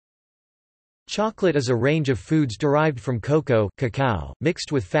Chocolate is a range of foods derived from cocoa cacao,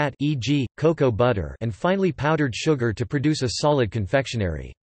 mixed with fat e.g., cocoa butter and finely powdered sugar to produce a solid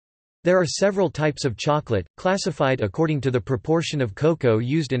confectionery. There are several types of chocolate, classified according to the proportion of cocoa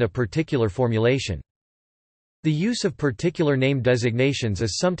used in a particular formulation. The use of particular name designations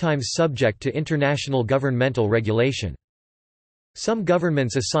is sometimes subject to international governmental regulation. Some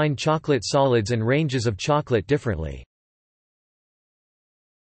governments assign chocolate solids and ranges of chocolate differently.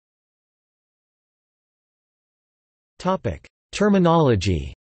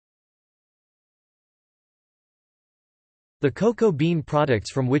 Terminology. The cocoa bean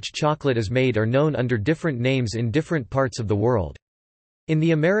products from which chocolate is made are known under different names in different parts of the world. In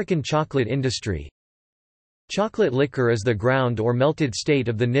the American chocolate industry, chocolate liquor is the ground or melted state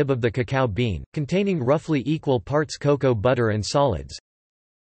of the nib of the cacao bean, containing roughly equal parts cocoa butter and solids.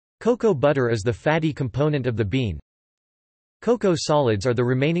 Cocoa butter is the fatty component of the bean. Cocoa solids are the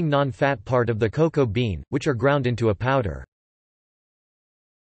remaining non-fat part of the cocoa bean, which are ground into a powder.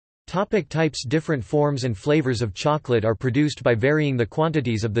 Types. Different forms and flavors of chocolate are produced by varying the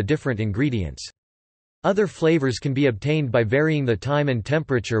quantities of the different ingredients. Other flavors can be obtained by varying the time and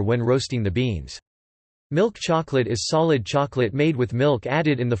temperature when roasting the beans. Milk chocolate is solid chocolate made with milk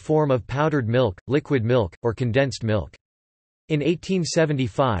added in the form of powdered milk, liquid milk, or condensed milk. In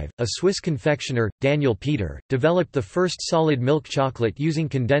 1875, a Swiss confectioner, Daniel Peter, developed the first solid milk chocolate using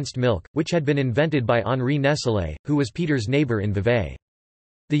condensed milk, which had been invented by Henri Nestlé, who was Peter's neighbor in Vevey.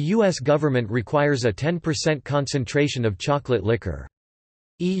 The U.S. government requires a 10% concentration of chocolate liquor.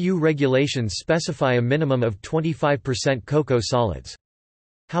 EU regulations specify a minimum of 25% cocoa solids.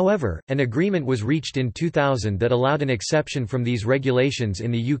 However, an agreement was reached in 2000 that allowed an exception from these regulations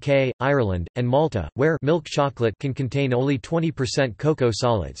in the UK, Ireland, and Malta, where milk chocolate can contain only 20% cocoa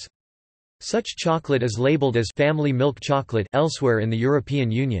solids. Such chocolate is labeled as family milk chocolate elsewhere in the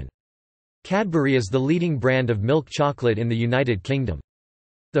European Union. Cadbury is the leading brand of milk chocolate in the United Kingdom.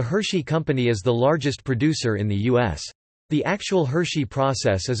 The Hershey Company is the largest producer in the U.S. The actual Hershey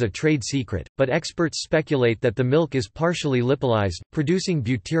process is a trade secret, but experts speculate that the milk is partially lipolyzed, producing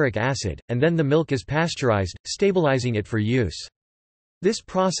butyric acid, and then the milk is pasteurized, stabilizing it for use. This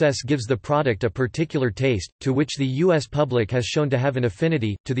process gives the product a particular taste, to which the U.S. public has shown to have an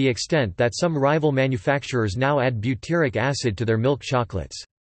affinity, to the extent that some rival manufacturers now add butyric acid to their milk chocolates.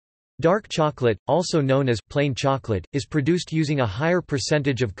 Dark chocolate, also known as plain chocolate, is produced using a higher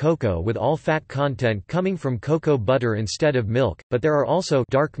percentage of cocoa with all fat content coming from cocoa butter instead of milk, but there are also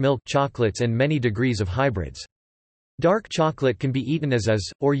dark milk chocolates and many degrees of hybrids. Dark chocolate can be eaten as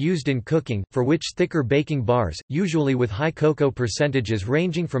is, or used in cooking, for which thicker baking bars, usually with high cocoa percentages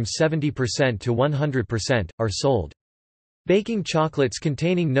ranging from 70% to 100%, are sold. Baking chocolates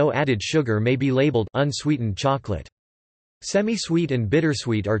containing no added sugar may be labeled unsweetened chocolate. Semi-sweet and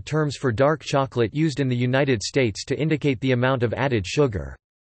bittersweet are terms for dark chocolate used in the United States to indicate the amount of added sugar.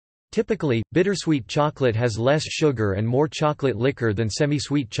 Typically, bittersweet chocolate has less sugar and more chocolate liquor than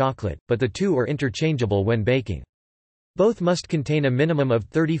semi-sweet chocolate, but the two are interchangeable when baking. Both must contain a minimum of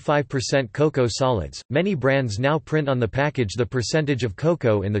 35% cocoa solids. Many brands now print on the package the percentage of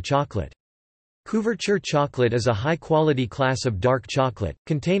cocoa in the chocolate. Couverture chocolate is a high-quality class of dark chocolate,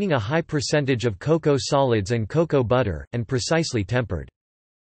 containing a high percentage of cocoa solids and cocoa butter, and precisely tempered.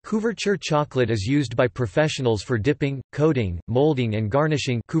 Couverture chocolate is used by professionals for dipping, coating, molding and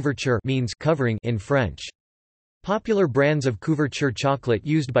garnishing. Couverture means covering in French. Popular brands of couverture chocolate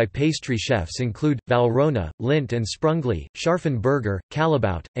used by pastry chefs include, Valrhona, Lindt and Sprungli, Scharfenberger,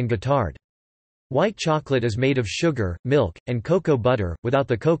 Calabaut, and Guettard. White chocolate is made of sugar, milk, and cocoa butter, without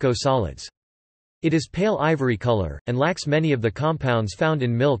the cocoa solids. It is pale ivory color, and lacks many of the compounds found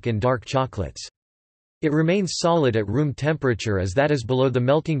in milk and dark chocolates. It remains solid at room temperature as that is below the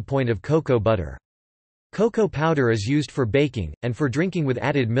melting point of cocoa butter. Cocoa powder is used for baking, and for drinking with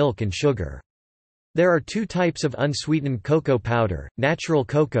added milk and sugar. There are two types of unsweetened cocoa powder, natural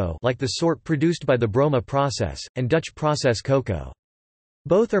cocoa like the sort produced by the Broma process, and Dutch process cocoa.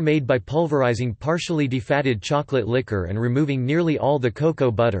 Both are made by pulverizing partially defatted chocolate liquor and removing nearly all the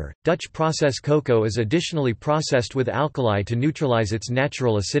cocoa butter. Dutch process cocoa is additionally processed with alkali to neutralize its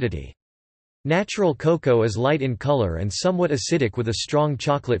natural acidity. Natural cocoa is light in color and somewhat acidic with a strong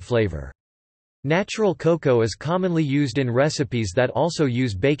chocolate flavor. Natural cocoa is commonly used in recipes that also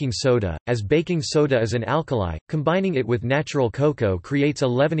use baking soda, as baking soda is an alkali. Combining it with natural cocoa creates a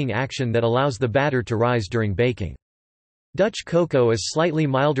leavening action that allows the batter to rise during baking. Dutch cocoa is slightly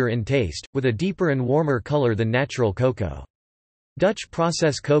milder in taste, with a deeper and warmer color than natural cocoa. Dutch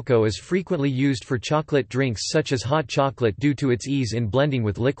process cocoa is frequently used for chocolate drinks such as hot chocolate due to its ease in blending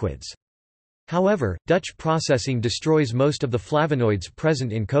with liquids. However, Dutch processing destroys most of the flavonoids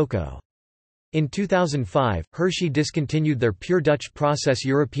present in cocoa. In 2005, Hershey discontinued their pure Dutch process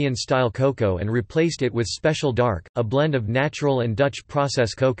European-style cocoa and replaced it with Special Dark, a blend of natural and Dutch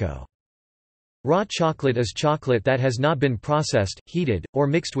process cocoa. Raw chocolate is chocolate that has not been processed, heated, or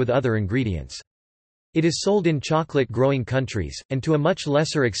mixed with other ingredients. It is sold in chocolate-growing countries, and to a much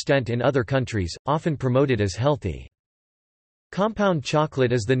lesser extent in other countries, often promoted as healthy. Compound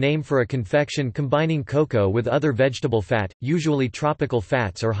chocolate is the name for a confection combining cocoa with other vegetable fat, usually tropical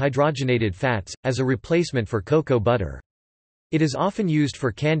fats or hydrogenated fats, as a replacement for cocoa butter. It is often used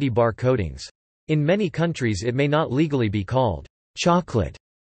for candy bar coatings. In many countries it may not legally be called chocolate.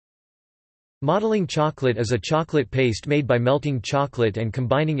 Modeling chocolate is a chocolate paste made by melting chocolate and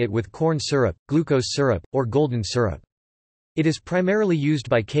combining it with corn syrup, glucose syrup, or golden syrup. It is primarily used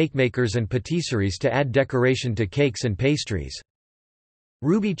by cake makers and patisseries to add decoration to cakes and pastries.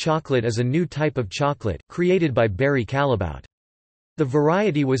 Ruby chocolate is a new type of chocolate, created by Barry Callebaut. The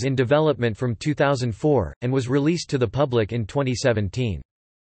variety was in development from 2004, and was released to the public in 2017.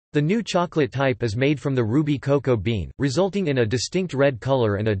 The new chocolate type is made from the ruby cocoa bean, resulting in a distinct red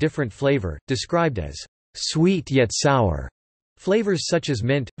color and a different flavor, described as sweet yet sour. Flavors such as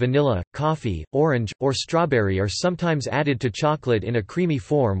mint, vanilla, coffee, orange, or strawberry are sometimes added to chocolate in a creamy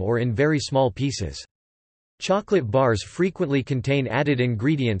form or in very small pieces. Chocolate bars frequently contain added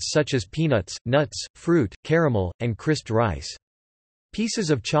ingredients such as peanuts, nuts, fruit, caramel, and crisped rice.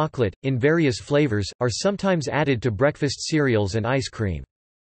 Pieces of chocolate, in various flavors, are sometimes added to breakfast cereals and ice cream.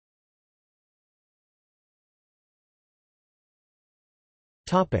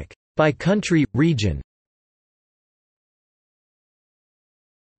 By country, region.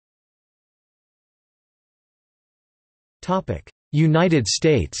 United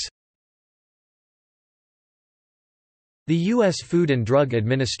States. The U.S. Food and Drug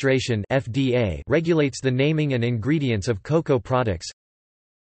Administration (FDA) regulates the naming and ingredients of cocoa products.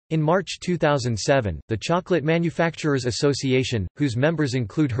 In March 2007, the Chocolate Manufacturers Association, whose members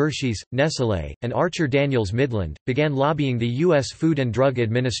include Hershey's, Nestlé, and Archer-Daniels-Midland, began lobbying the U.S. Food and Drug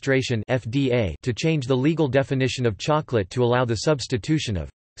Administration (FDA) to change the legal definition of chocolate to allow the substitution of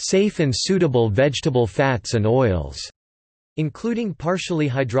safe and suitable vegetable fats and oils, including partially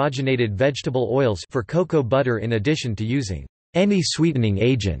hydrogenated vegetable oils, for cocoa butter in addition to using any sweetening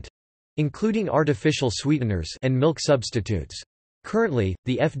agent, including artificial sweeteners and milk substitutes. Currently,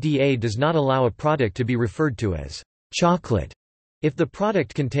 the FDA does not allow a product to be referred to as chocolate if the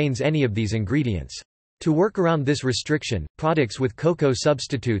product contains any of these ingredients. To work around this restriction, products with cocoa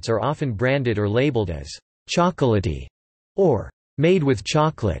substitutes are often branded or labeled as chocolatey or made with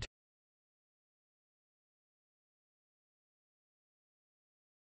chocolate.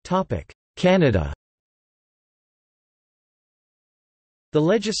 Canada. The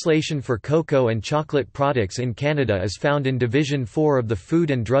legislation for cocoa and chocolate products in Canada is found in Division 4 of the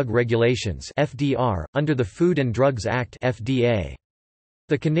Food and Drug Regulations (FDR), under the Food and Drugs Act (FDA).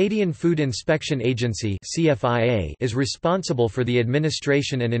 The Canadian Food Inspection Agency (CFIA) is responsible for the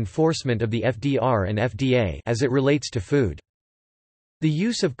administration and enforcement of the FDR and FDA as it relates to food. The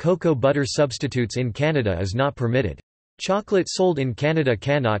use of cocoa butter substitutes in Canada is not permitted. Chocolate sold in Canada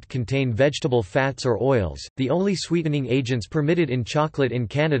cannot contain vegetable fats or oils. The only sweetening agents permitted in chocolate in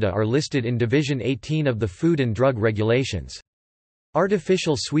Canada are listed in Division 18 of the Food and Drug Regulations.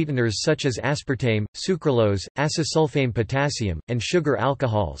 Artificial sweeteners such as aspartame, sucralose, acesulfame potassium, and sugar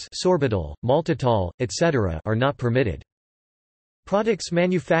alcohols sorbitol, maltitol, etc. are not permitted. Products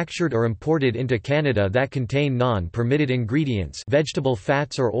manufactured or imported into Canada that contain non-permitted ingredients, vegetable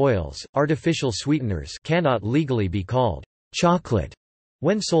fats or oils, artificial sweeteners, cannot legally be called chocolate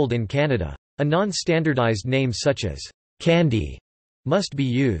when sold in Canada. A non-standardized name such as candy must be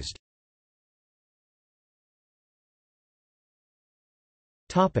used.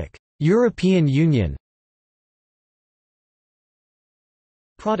 Topic: European Union.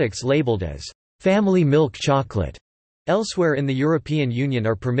 Products labeled as family milk chocolate elsewhere in the European Union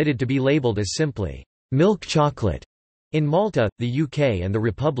are permitted to be labelled as simply milk chocolate in Malta, the UK and the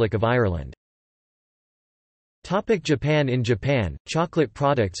Republic of Ireland. Japan. In Japan, chocolate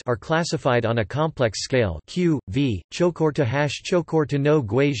products are classified on a complex scale Q, V, chokorta / chokorta no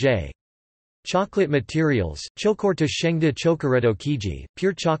gueije. Chocolate materials, chokorta shengda chocoreto kiji,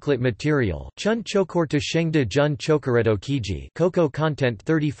 pure chocolate material, chun chokorta shengda jun chocoreto kiji, cocoa content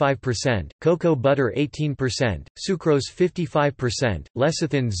 35%, cocoa butter 18%, sucrose 55%,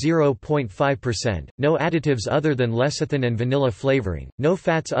 lecithin 0.5%, no additives other than lecithin and vanilla flavoring, no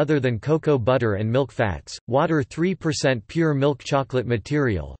fats other than cocoa butter and milk fats, water 3% pure milk chocolate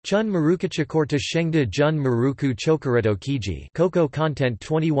material, chun maruka chokorta shengda jun maruku chocoreto kiji, cocoa content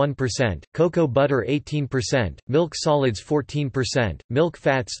 21%, cocoa cocoa butter 18%, milk solids 14%, milk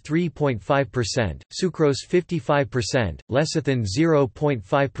fats 3.5%, sucrose 55%, lecithin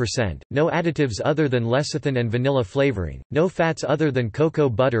 0.5%, no additives other than lecithin and vanilla flavoring, no fats other than cocoa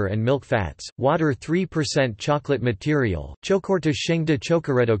butter and milk fats, water 3%, chocolate material, chocorta shengda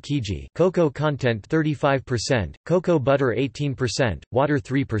chocoredo kiji, cocoa content 35%, cocoa butter 18%, water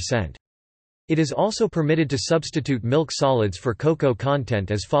 3%. It is also permitted to substitute milk solids for cocoa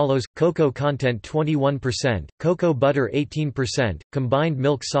content as follows: cocoa content 21%, cocoa butter 18%, combined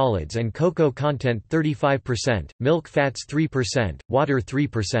milk solids and cocoa content 35%, milk fats 3%, water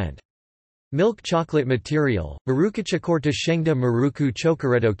 3%. Milk chocolate material, marukuchakorta shengda maruku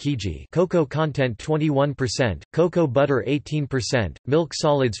chocoredo kiji, cocoa content 21%, cocoa butter 18%, milk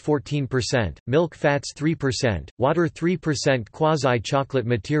solids 14%, milk fats 3%, water 3%. Quasi-chocolate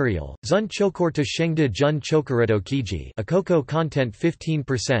material, zun chokorta shengda jun chocoredo kiji, a cocoa content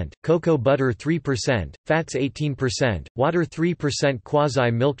 15%, cocoa butter 3%, fats 18%, water 3%.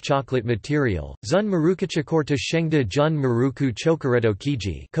 Quasi-milk chocolate material, zun marukuchakorta shengda jun maruku chocoredo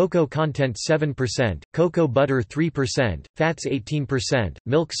kiji, cocoa content 7%, cocoa butter 3%, fats 18%,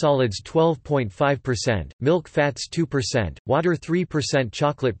 milk solids 12.5%, milk fats 2%, water 3%.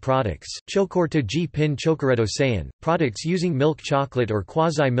 Chocolate products, chokorta ji pin chocoredo sayan, products using milk chocolate or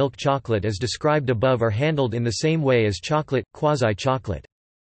quasi-milk chocolate as described above are handled in the same way as chocolate, quasi-chocolate.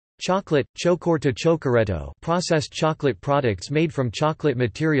 Chocolate, chokorta chocoredo, processed chocolate products made from chocolate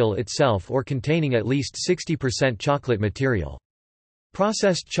material itself or containing at least 60% chocolate material.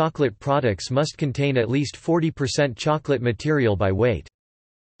 Processed chocolate products must contain at least 40% chocolate material by weight.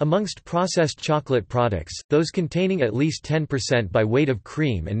 Amongst processed chocolate products, those containing at least 10% by weight of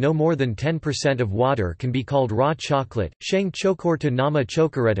cream and no more than 10% of water can be called raw chocolate. Sheng chokorta nama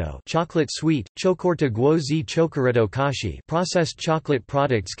chocoredo, chocolate sweet, chokorta guozi chocoredo kashi, processed chocolate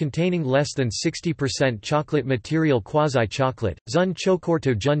products containing less than 60% chocolate material. Quasi-chocolate, zun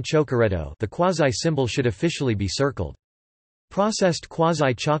chokorta jun chocoredo. The quasi symbol should officially be circled. Processed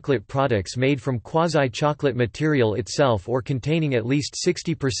quasi-chocolate products made from quasi-chocolate material itself or containing at least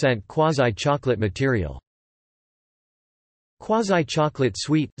 60% quasi-chocolate material. Quasi-chocolate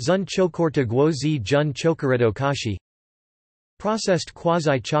sweet, zun chokorta guozi jun chocoredo kashi. Processed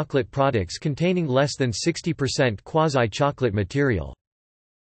quasi-chocolate products containing less than 60% quasi-chocolate material.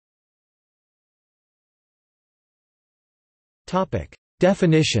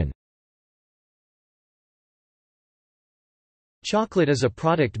 Definition. Chocolate is a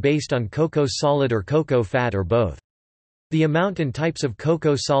product based on cocoa solid or cocoa fat or both. The amount and types of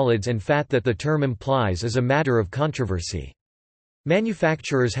cocoa solids and fat that the term implies is a matter of controversy.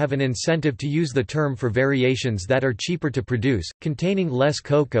 Manufacturers have an incentive to use the term for variations that are cheaper to produce, containing less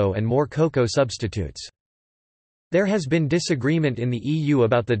cocoa and more cocoa substitutes. There has been disagreement in the EU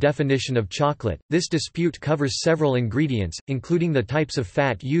about the definition of chocolate. This dispute covers several ingredients, including the types of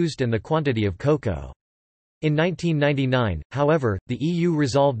fat used and the quantity of cocoa. In 1999, however, the EU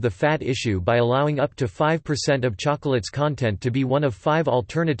resolved the fat issue by allowing up to 5% of chocolate's content to be one of 5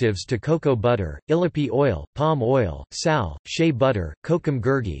 alternatives to cocoa butter: ilapi oil, palm oil, sal, shea butter, kokum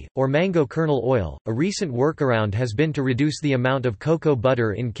gurgi, or mango kernel oil. A recent workaround has been to reduce the amount of cocoa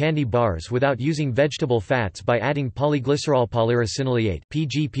butter in candy bars without using vegetable fats by adding polyglycerol polyracinoleate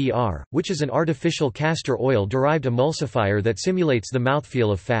 (PGPR), which is an artificial castor oil-derived emulsifier that simulates the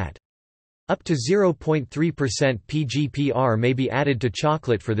mouthfeel of fat. Up to 0.3% PGPR may be added to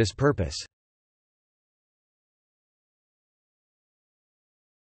chocolate for this purpose.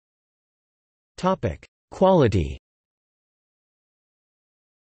 Quality.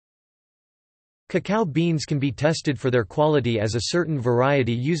 Cacao beans can be tested for their quality as a certain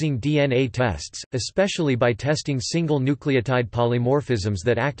variety using DNA tests, especially by testing single nucleotide polymorphisms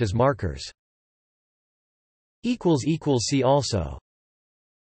that act as markers. See also